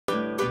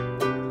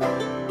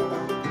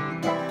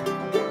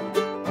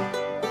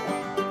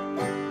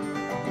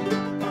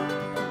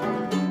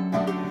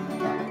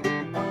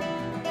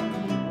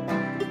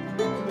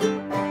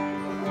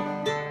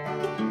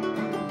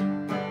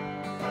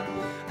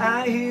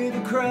hear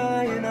the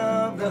crying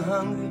of the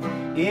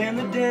hungry in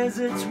the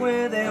deserts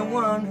where they're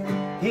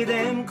wandering. Hear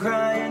them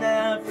crying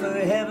out for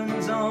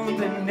heaven's own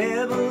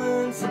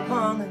benevolence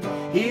upon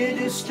them. Hear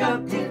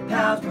destructive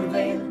powers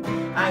prevailing.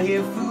 I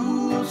hear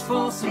fools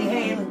falsely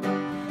hailing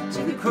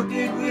to the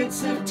crooked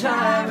wits of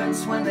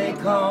tyrants when they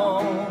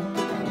call.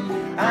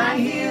 I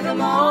hear them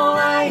all,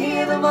 I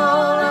hear them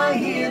all, I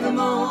hear them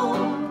all.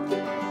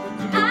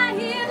 I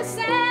hear the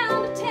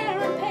sound of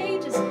tearing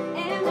pages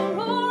and the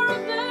roar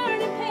of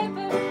burning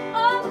paper.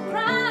 All the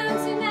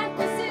crimes and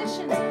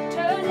acquisitions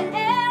turn to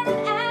air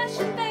and ash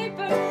and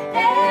vapor.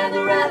 And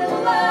the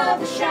rattle of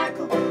the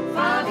shackle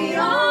far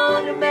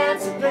beyond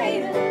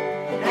emancipated,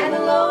 and the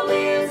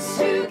lowliest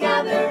who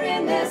gather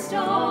in their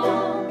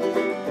storm.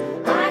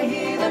 I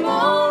hear them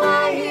all,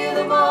 I hear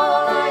them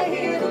all, I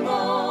hear them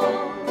all.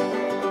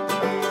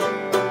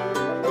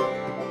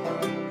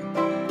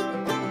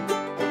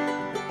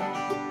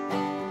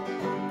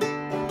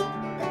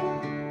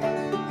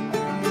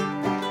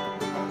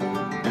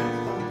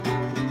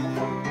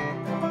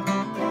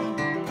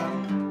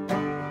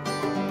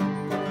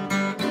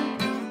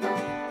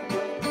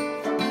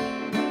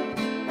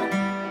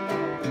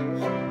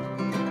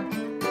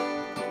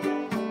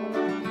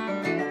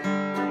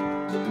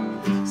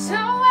 So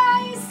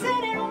while you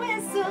sit and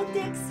whistle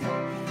Dixie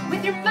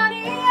with your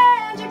money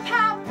and your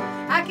power,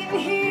 I can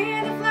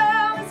hear the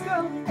flowers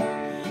growing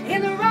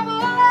in the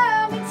rubble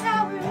of the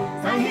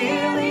towers. I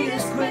hear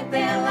leaders quit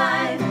their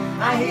lying,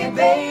 I hear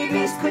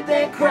babies quit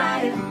their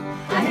crying,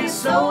 I hear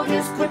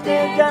soldiers quit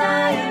their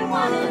dying,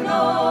 one and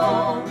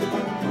all.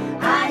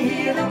 I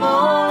hear them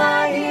all,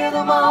 I hear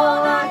them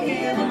all, I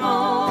hear them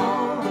all.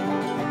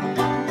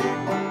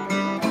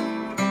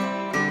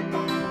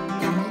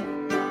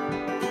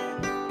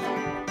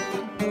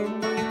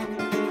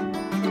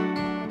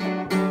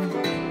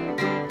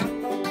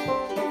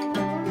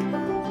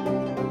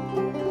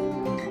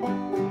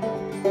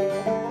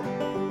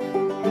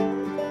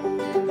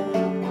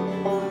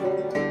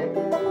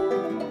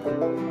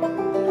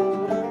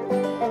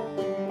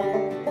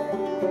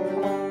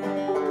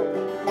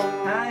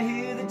 I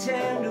hear the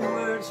tender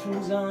words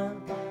from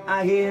Zion,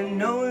 I hear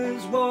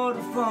Noah's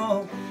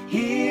waterfall,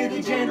 hear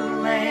the gentle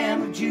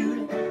Lamb of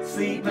Judah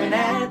sleeping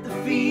at the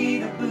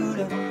feet of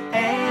Buddha,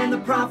 and the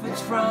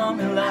prophets from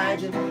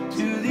Elijah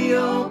to the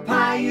old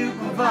Paiute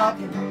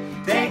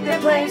Vulcan take their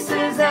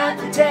places at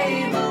the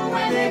table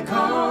when they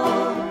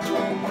call.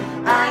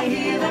 I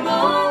hear them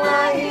all,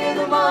 I hear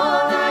them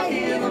all, I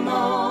hear them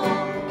all.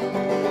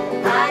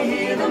 I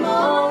hear them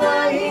all,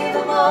 I hear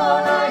them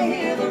all.